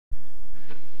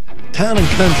Town and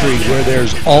Country, where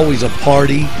there's always a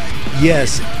party.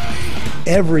 Yes,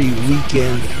 every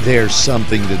weekend there's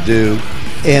something to do,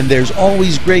 and there's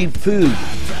always great food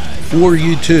for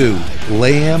you too.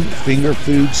 Lamb, finger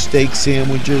food, steak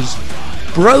sandwiches,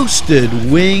 roasted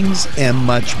wings, and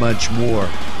much, much more.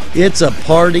 It's a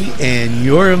party, and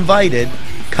you're invited.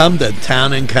 Come to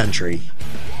Town and Country.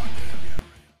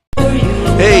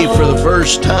 Hey, for the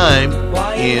first time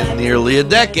in nearly a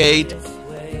decade,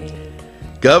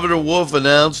 Governor Wolf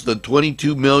announced the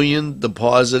 $22 million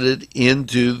deposited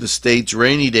into the state's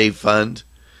rainy day fund.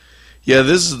 Yeah,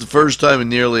 this is the first time in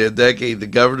nearly a decade the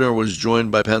governor was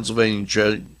joined by Pennsylvania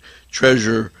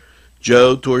Treasurer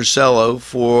Joe Torsello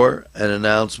for an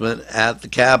announcement at the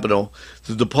Capitol.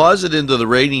 The deposit into the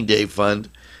rainy day fund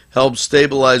helps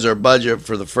stabilize our budget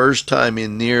for the first time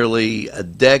in nearly a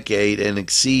decade and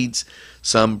exceeds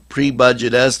some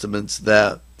pre-budget estimates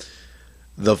that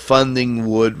the funding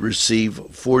would receive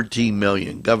 $14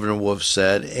 million, Governor Wolf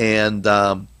said. And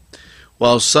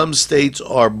while some states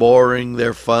are borrowing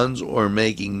their funds or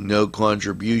making no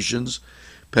contributions,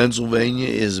 Pennsylvania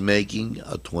is making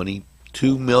a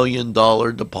 $22 million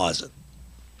deposit.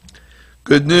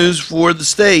 Good news for the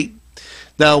state.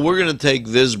 Now, we're going to take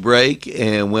this break,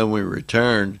 and when we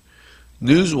return,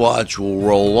 NewsWatch will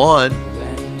roll on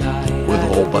with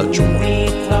a whole bunch more.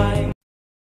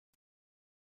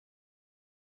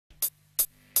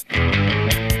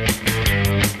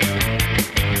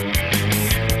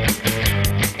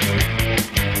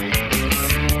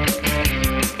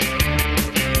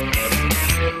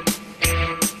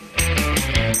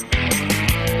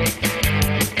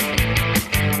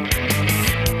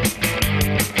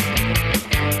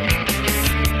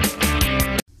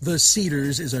 The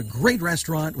Cedars is a great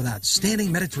restaurant with outstanding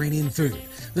Mediterranean food.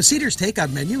 The Cedars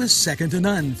takeout menu is second to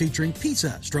none, featuring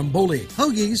pizza, stromboli,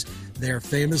 hoagies, their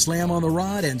famous lamb on the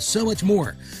rod, and so much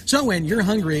more. So when you're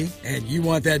hungry and you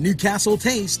want that Newcastle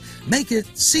taste, make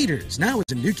it Cedars. Now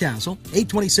it's in Newcastle,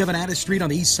 827 Addis Street on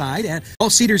the east side, and call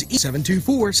Cedars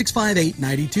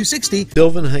 724-658-9260.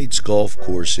 Sylvan Heights Golf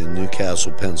Course in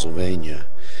Newcastle, Pennsylvania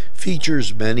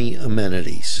features many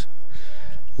amenities,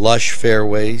 lush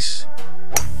fairways,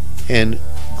 and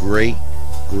great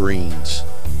greens,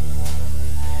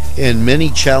 and many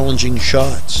challenging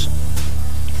shots.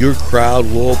 Your crowd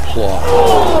will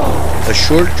applaud. A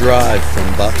short drive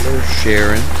from Butler,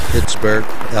 Sharon, Pittsburgh,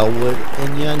 Elwood,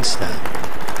 and Youngstown.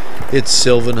 It's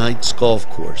Sylvan Heights Golf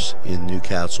Course in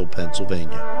Newcastle,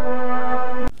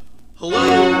 Pennsylvania. Hello,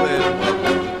 and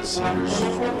welcome to the Cedars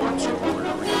Sports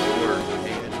Corner Report.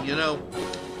 And you know,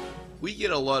 we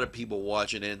get a lot of people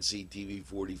watching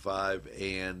NCTV45,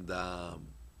 and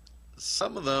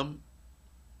some of them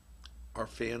are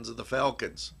fans of the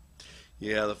Falcons.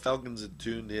 Yeah, the Falcons had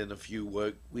tuned in a few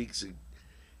weeks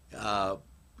ago.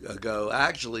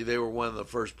 Actually, they were one of the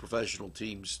first professional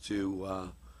teams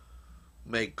to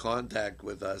make contact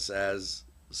with us as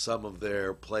some of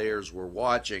their players were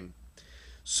watching.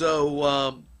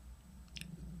 So,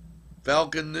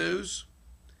 Falcon news.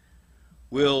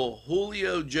 Will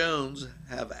Julio Jones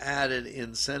have added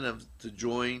incentive to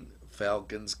join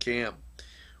Falcons camp?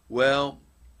 Well,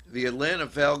 the Atlanta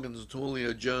Falcons and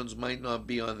Julio Jones might not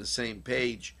be on the same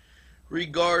page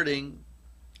regarding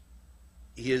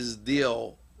his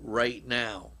deal right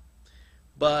now.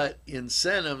 But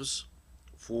incentives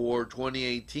for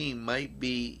 2018 might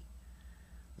be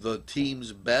the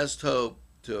team's best hope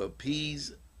to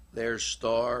appease their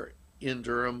star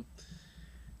interim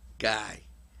guy.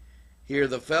 Here,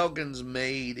 the Falcons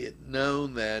made it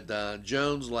known that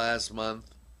Jones last month,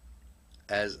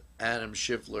 as Adam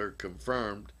Scheffler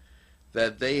confirmed,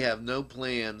 that they have no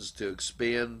plans to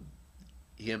expand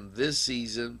him this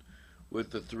season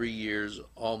with the 3 years,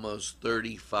 almost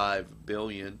 $35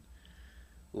 billion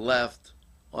left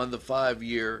on the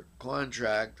 5-year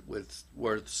contract worth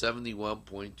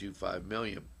 $71.25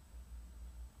 million.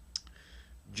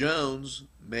 Jones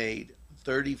made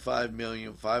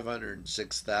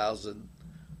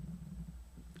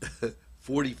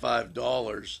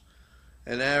 $35,506,045,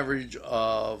 an average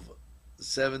of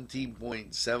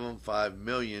 $17.75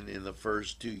 million in the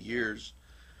first 2 years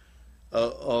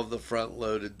of the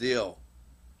front-loaded deal.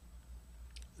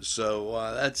 So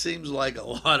that seems like a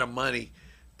lot of money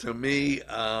to me.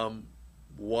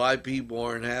 Why people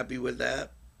aren't happy with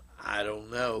that, I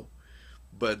don't know.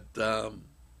 But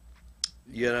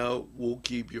you know, we'll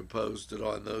keep you posted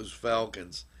on those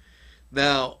Falcons.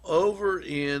 Now, over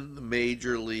in the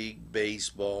Major League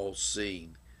Baseball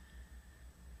scene,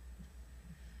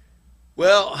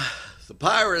 well, the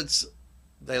Pirates,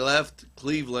 they left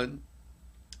Cleveland,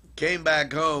 came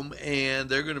back home, and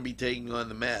they're going to be taking on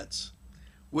the Mets.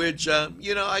 which, I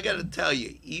got to tell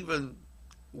you, even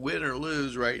win or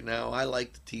lose right now, I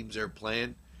like the teams they're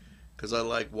playing because I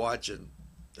like watching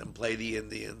them play the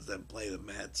Indians, then play the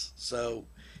Mets. So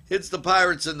it's the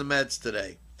Pirates and the Mets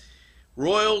today.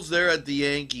 Royals, they're at the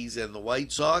Yankees, and the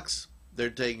White Sox, they're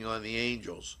taking on the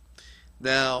Angels.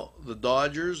 Now, the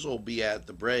Dodgers will be at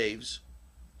the Braves.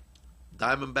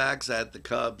 Diamondbacks at the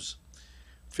Cubs.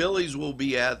 Phillies will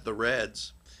be at the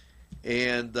Reds.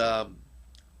 And the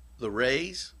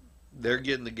Rays, they're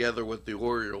getting together with the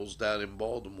Orioles down in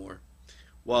Baltimore.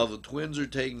 While the Twins are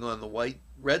taking on the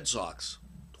Red Sox.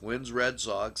 Twins, Red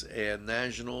Sox, and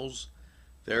Nationals,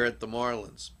 they're at the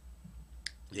Marlins.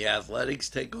 The Athletics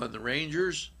take on the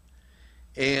Rangers.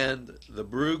 And the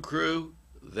Brew Crew,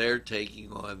 they're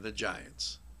taking on the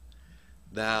Giants.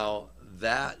 Now,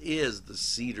 that is the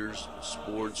Cedars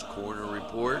Sports Corner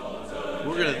Report.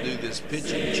 We're going to do this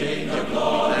pitching change and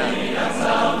we'll be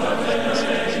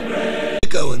back.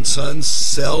 Nico & Sons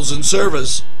Sales and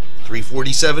Service,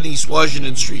 347 East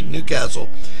Washington Street, Newcastle,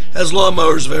 has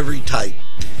lawnmowers of every type.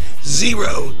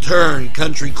 Zero-turn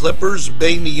country clippers,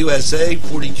 Bain USA,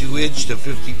 42-inch to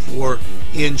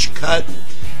 54-inch cut.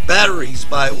 Batteries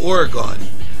by Oregon.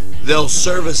 They'll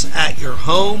service at your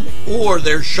home or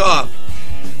their shop.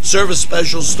 Service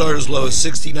specials start as low as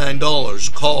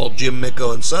 $69. Call Jim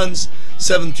Micco & Sons,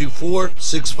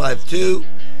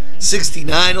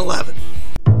 724-652-6911.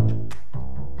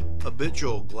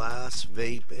 Habitual Glass,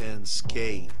 Vape, and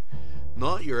Skate.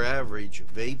 Not your average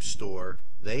vape store.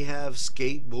 They have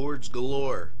skateboards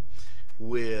galore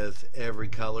with every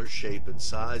color, shape, and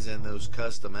size, and those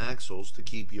custom axles to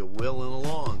keep you wheeling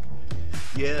along.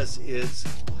 Yes, it's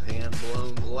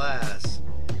hand-blown glass.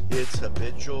 It's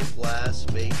Habitual Glass,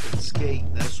 Vape, and Skate,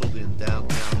 nestled in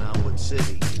downtown Elwood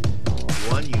City.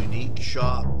 One unique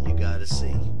shop you gotta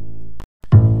see.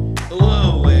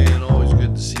 Hello, and always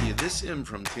good to see you. This in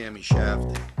from Tammy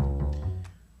Shafting.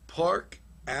 Park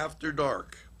After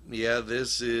Dark. Yeah,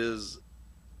 this is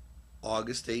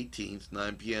August 18th,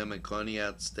 9 p.m. at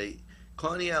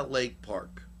Conneaut Lake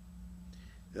Park.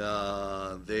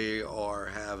 They are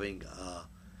having a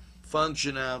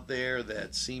function out there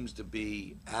that seems to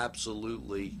be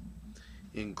absolutely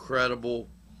incredible.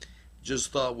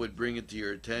 Just thought we'd bring it to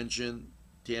your attention.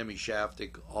 Tammy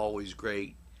Shaftick, always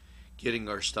great getting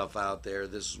our stuff out there.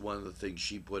 This is one of the things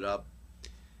she put up.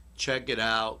 Check it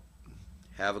out.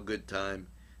 Have a good time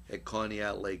at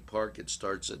Conneaut Lake Park. It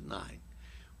starts at 9.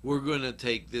 We're going to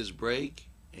take this break,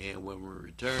 and when we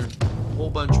return, a whole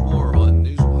bunch more on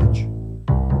NewsWatch.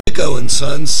 Nico &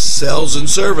 Sons Sales and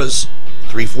Service,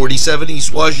 347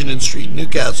 East Washington Street,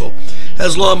 Newcastle,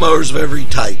 has lawnmowers of every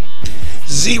type.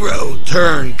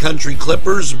 Zero-turn country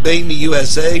clippers, Bain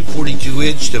USA,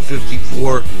 42-inch to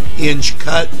 54-inch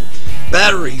cut.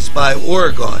 Batteries by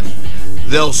Oregon.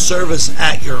 They'll service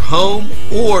at your home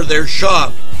or their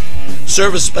shop.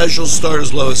 Service specials start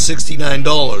as low as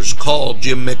 $69. Call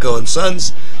Jim Micco &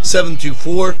 Sons,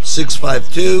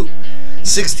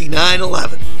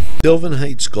 724-652-6911. Sylvan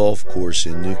Heights Golf Course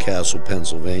in Newcastle,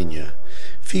 Pennsylvania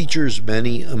features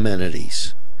many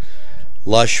amenities,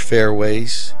 lush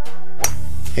fairways,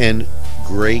 and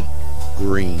great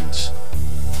greens,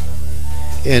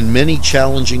 and many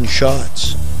challenging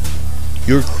shots.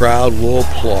 Your crowd will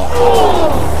applaud.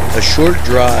 A short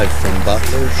drive from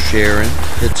Butler, Sharon,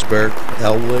 Pittsburgh,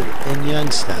 Elwood, and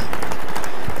Youngstown.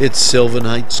 It's Sylvan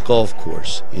Heights Golf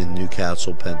Course in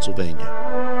Newcastle,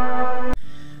 Pennsylvania.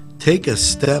 Take a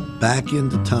step back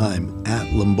into time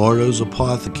at Lombardo's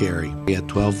Apothecary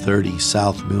at 1230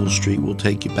 South Mill Street. Will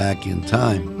take you back in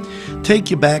time. Take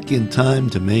you back in time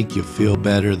to make you feel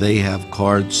better. They have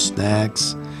cards,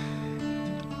 snacks,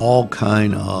 all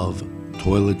kind of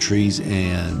toiletries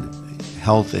and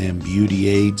health and beauty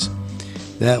aids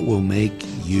that will make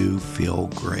you feel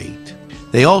great.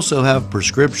 They also have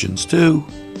prescriptions too.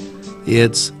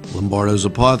 It's Lombardo's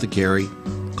Apothecary.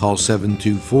 Call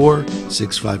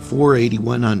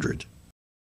 724-654-8100.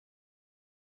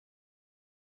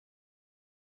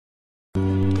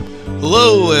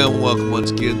 Hello and welcome once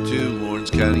again to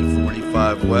Lawrence County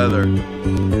 45 weather.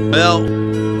 Well,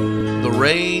 the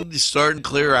rain is starting to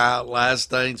clear out.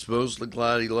 Last night's mostly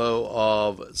cloudy, low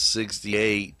of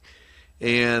 68.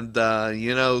 And,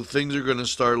 things are going to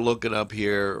start looking up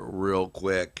here real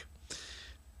quick.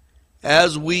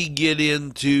 As we get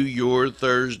into your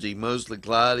Thursday, mostly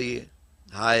cloudy,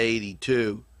 high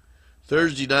 82.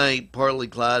 Thursday night, partly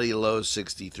cloudy, low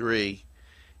 63.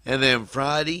 And then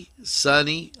Friday,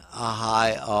 sunny, a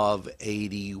high of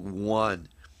 81.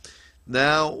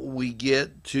 Now we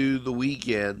get to the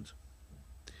weekend.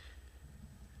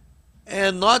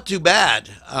 And not too bad,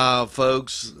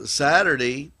 folks.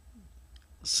 Saturday,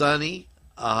 sunny,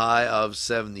 a high of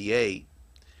 78.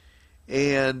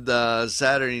 And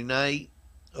Saturday night,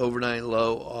 overnight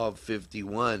low of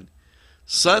 51.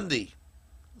 Sunday,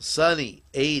 sunny,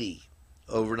 80.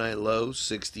 Overnight low,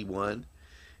 61.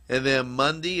 And then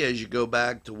Monday, as you go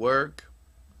back to work,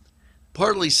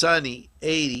 partly sunny,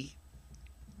 80.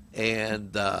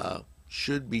 And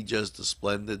should be just a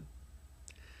splendid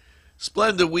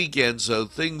weekend. So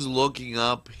things looking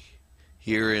up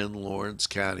here in Lawrence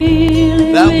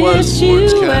County. That was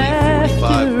Lawrence County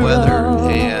 45 weather,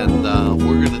 and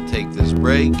we're going to take this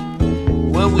break.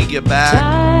 When we get back,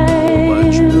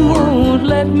 much more. Won't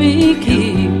let me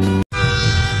keep.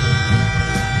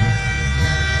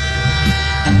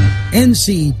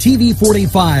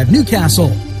 NCTV45 Newcastle,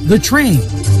 The Train.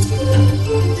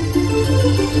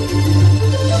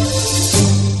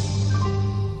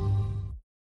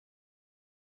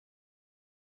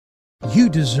 You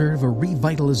deserve a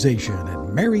revitalization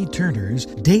at Mary Turner's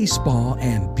Day Spa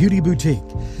and Beauty Boutique.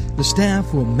 The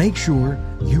staff will make sure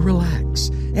you relax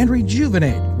and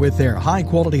rejuvenate with their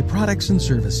high-quality products and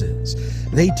services.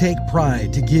 They take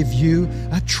pride to give you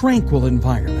a tranquil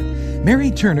environment.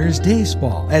 Mary Turner's Day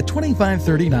Spa at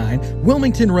 2539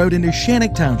 Wilmington Road in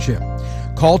Shannock Township.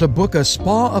 Call to book a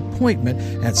spa appointment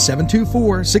at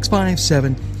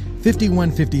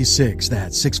 724-657-5156.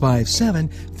 That's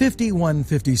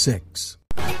 657-5156.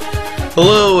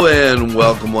 Hello and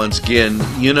welcome once again.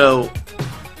 You know,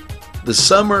 the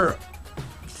summer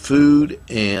food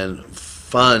and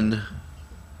fun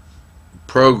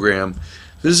program,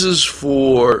 this is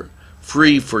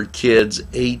free for kids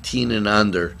 18 and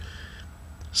under.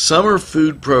 Summer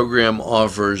food program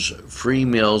offers free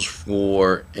meals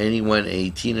for anyone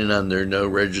 18 and under. No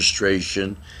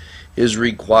registration is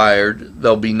required.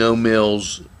 There'll be no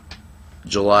meals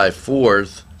July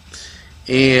 4th.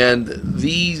 And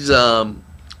these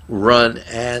run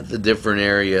at the different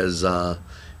areas.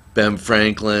 Ben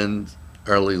Franklin,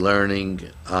 Early Learning,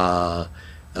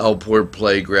 Elport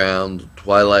Playground,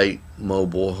 Twilight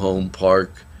Mobile Home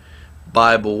Park,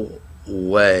 Bible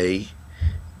Way,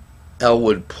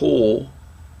 Elwood Pool,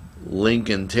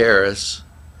 Lincoln Terrace,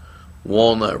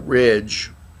 Walnut Ridge,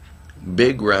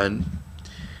 Big Run,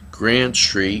 Grant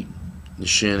Street,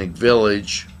 Shannock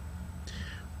Village,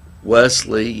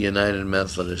 Wesley United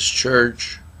Methodist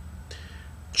Church,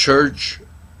 Church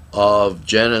of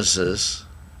Genesis,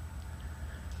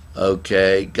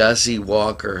 Gussie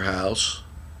Walker House,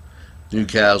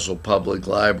 Newcastle Public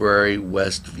Library,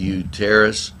 Westview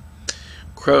Terrace,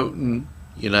 Croton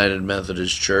United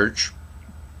Methodist Church,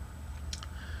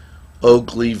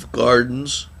 Oakleaf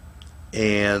Gardens,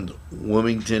 and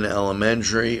Wilmington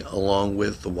Elementary, along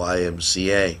with the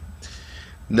YMCA.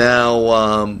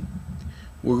 Now,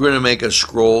 we're going to make a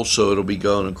scroll so it'll be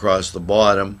going across the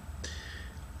bottom.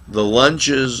 The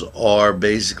lunches are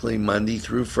basically Monday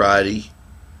through Friday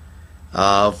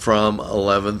from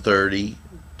 11:30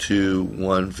 to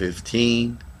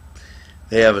 1:15.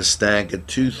 They have a snack at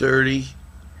 2:30,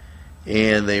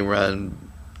 and they run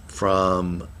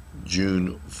from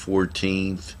June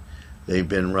 14th. They've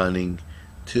been running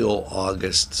till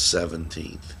August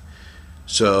 17th.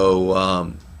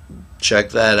 So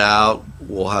check that out.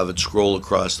 We'll have it scroll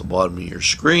across the bottom of your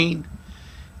screen,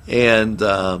 and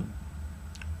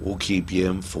we'll keep you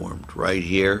informed right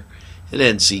here at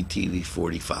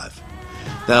NCTV45.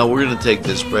 Now we're going to take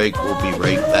this break. We'll be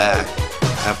right back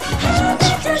after these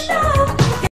messages.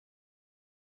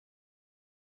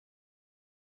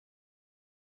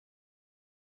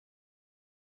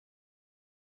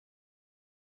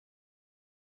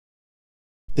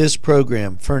 This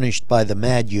program furnished by the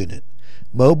MAD Unit,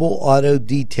 Mobile Auto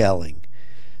Detailing.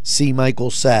 See Michael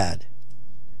Sad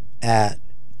at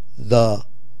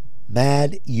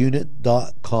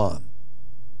themadunit.com.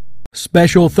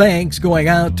 Special thanks going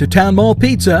out to Town Mall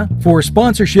Pizza for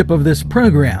sponsorship of this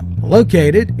program,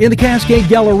 located in the Cascade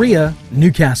Galleria,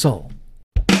 Newcastle.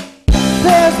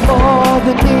 There's more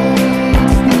than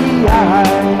meets the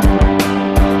eye.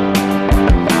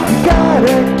 You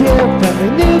gotta give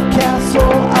them Newcastle a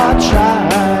try.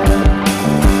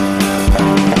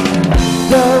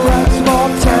 The right small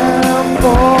town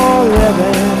for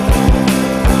living.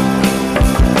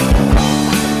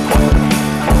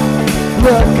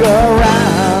 Look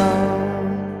around.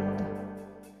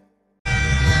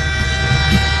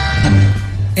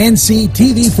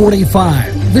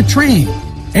 NCTV45, The Train,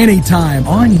 anytime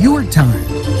on your time.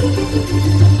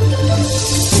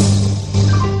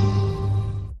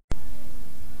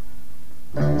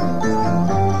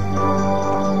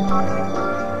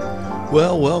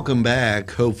 Well, welcome back.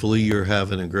 Hopefully you're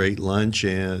having a great lunch,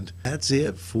 and that's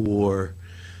it for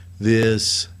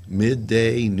this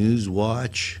midday news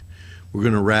watch We're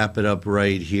going to wrap it up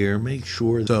right here. Make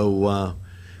sure you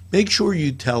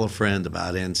tell a friend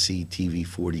about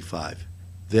NCTV45.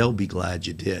 They'll be glad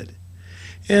you did.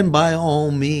 And by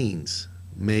all means,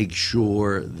 make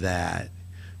sure that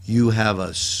you have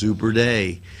a super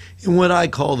day in what I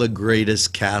call the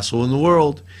greatest castle in the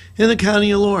world, in the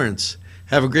county of Lawrence.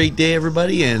 Have a great day,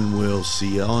 everybody, and we'll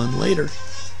see you on later.